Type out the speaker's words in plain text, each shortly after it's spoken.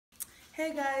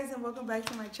Hey guys, and welcome back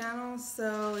to my channel.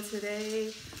 So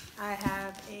today I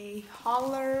have a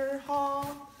Hollar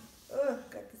haul.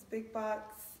 Got this big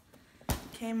box,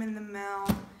 came in the mail,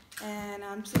 and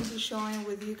I'm simply showing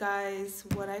with you guys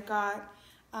what I got.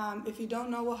 If you don't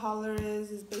know what Hollar is,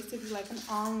 it's basically like an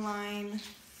online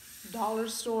dollar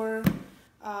store.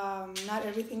 Not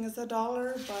everything is $1,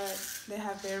 but they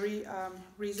have very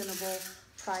reasonable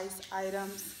price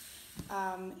items.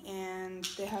 And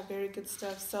they have very good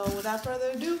stuff. So without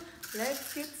further ado,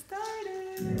 let's get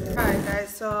started. Alright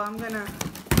guys, so I'm gonna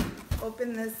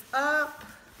open this up.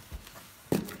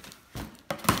 It's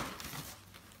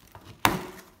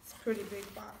a pretty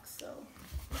big box, so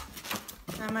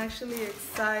I'm actually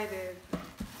excited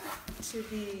to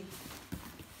be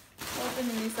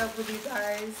opening these up with you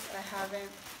guys. I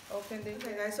haven't opened it yet.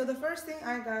 Okay guys, so the first thing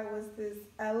I got was this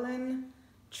Ellen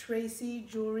Tracy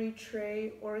jewelry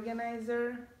tray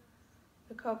organizer.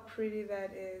 Look how pretty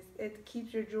that is. It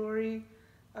keeps your jewelry,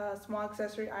 small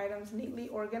accessory items neatly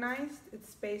organized. It's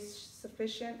space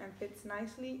sufficient and fits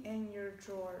nicely in your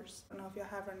drawers. I don't know if you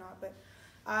have or not, but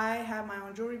I have my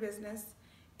own jewelry business,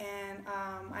 and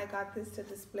I got this to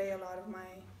display a lot of my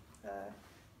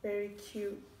very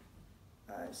cute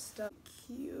stuff.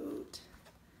 Cute.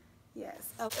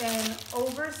 Yes. An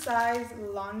oversized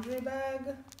laundry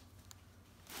bag.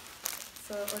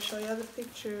 So I'll show you the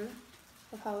picture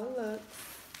of how it looks.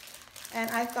 And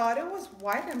I thought it was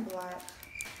white and black,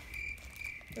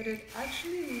 but it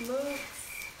actually looks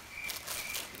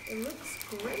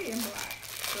gray and black.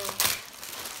 So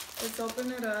let's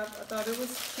open it up. I thought it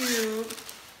was cute.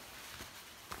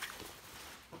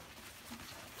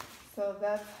 So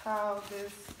that's how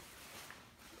this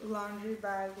laundry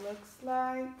bag looks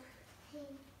like.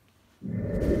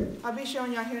 I'll be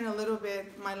showing y'all here in a little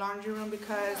bit my laundry room,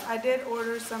 because I did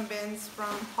order some bins from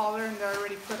Hollar and they're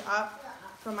already put up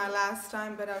from my last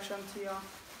time, but I'll show them to y'all.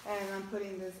 And I'm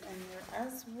putting this in there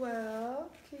as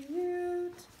well.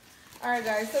 Cute. Alright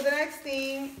guys, so the next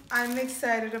thing I'm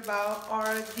excited about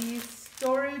are these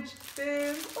storage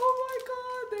bins. Oh my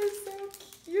god, they're so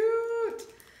cute.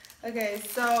 Okay,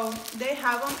 so they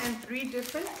have them in 3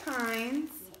 different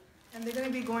kinds, and they're going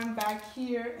to be going back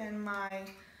here in my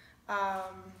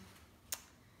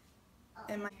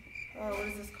what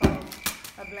is this called?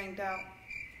 I blanked out.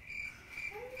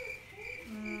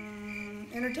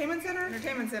 Entertainment center?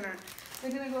 Entertainment center.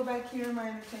 They're gonna go back here in my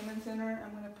entertainment center.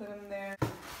 I'm gonna put them there.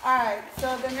 Alright,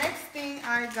 so the next thing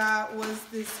I got was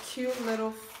this cute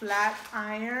little flat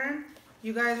iron.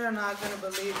 You guys are not gonna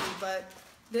believe me, but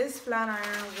this flat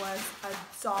iron was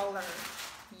 $1.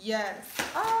 Yes,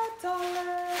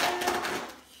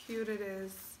 $1. Cute it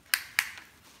is.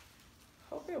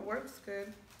 Hope it works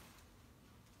good.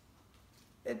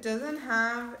 It doesn't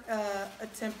have a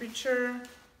temperature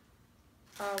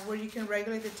where you can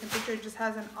regulate the temperature. It just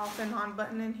has an off and on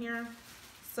button in here.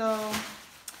 So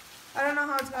I don't know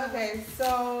how it's going. Okay,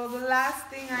 so the last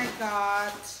thing I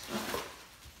got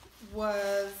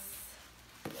was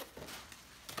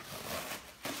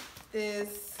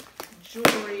this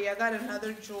jewelry. I got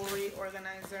another jewelry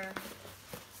organizer.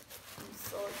 I'm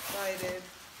so excited.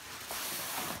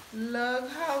 Look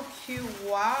how cute.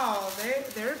 Wow,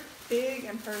 they're big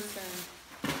in person.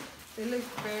 They look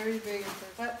very big in person.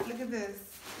 But look at this.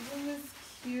 Isn't this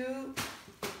cute?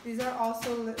 These are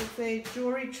also, it's a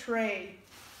jewelry tray.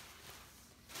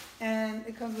 And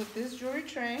it comes with this jewelry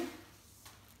tray.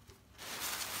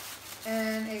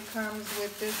 And it comes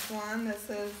with this one that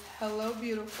says, "Hello,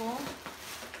 beautiful."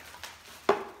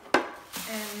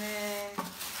 And then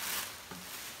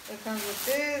it comes with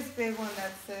this big one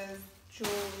that says,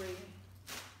 "Jewelry."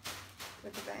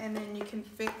 Look at that. And then you can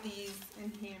fit these in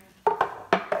here.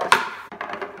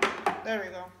 There we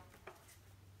go.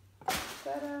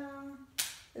 Ta-da!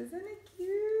 Isn't it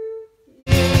cute?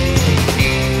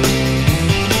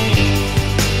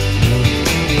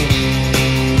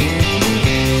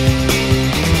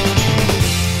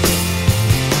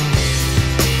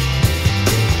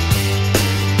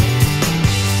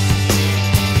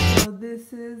 So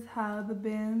this is how the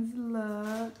bins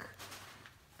look.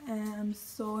 And I'm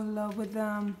so in love with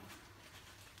them.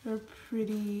 They're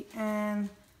pretty, and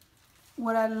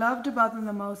what I loved about them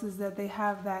the most is that they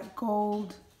have that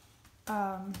gold,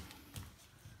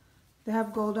 they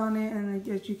have gold on it, and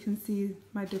as you can see,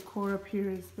 my decor up here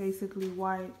is basically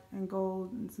white and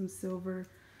gold and some silver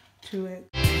to it.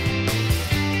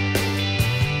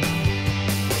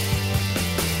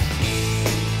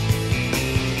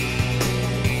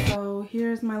 So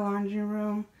here's my laundry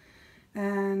room,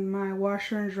 and my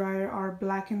washer and dryer are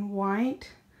black and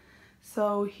white.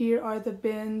 So here are the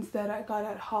bins that I got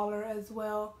at Hollar as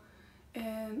well.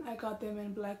 and I got them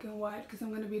in black and white because I'm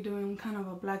going to be doing kind of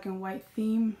a black and white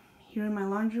theme here in my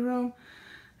laundry room.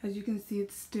 As you can see,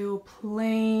 it's still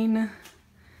plain.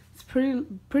 It's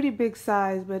pretty big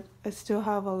size, but I still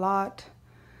have a lot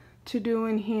to do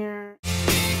in here.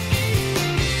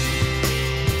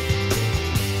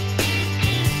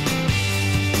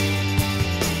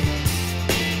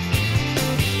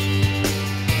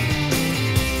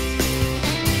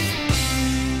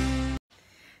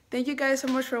 Thank you guys so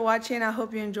much for watching. I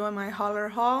hope you enjoy my Hollar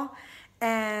haul,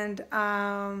 and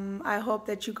I hope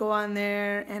that you go on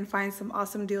there and find some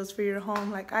awesome deals for your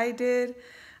home like I did.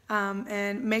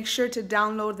 And make sure to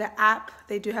download the app.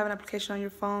 They do have an application on your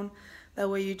phone. That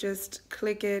way you just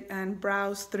click it and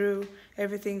browse through.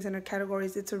 Everything's under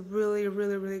categories. It's a really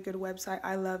good website.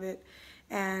 I love it.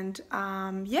 And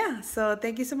yeah, so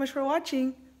thank you so much for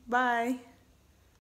watching. Bye.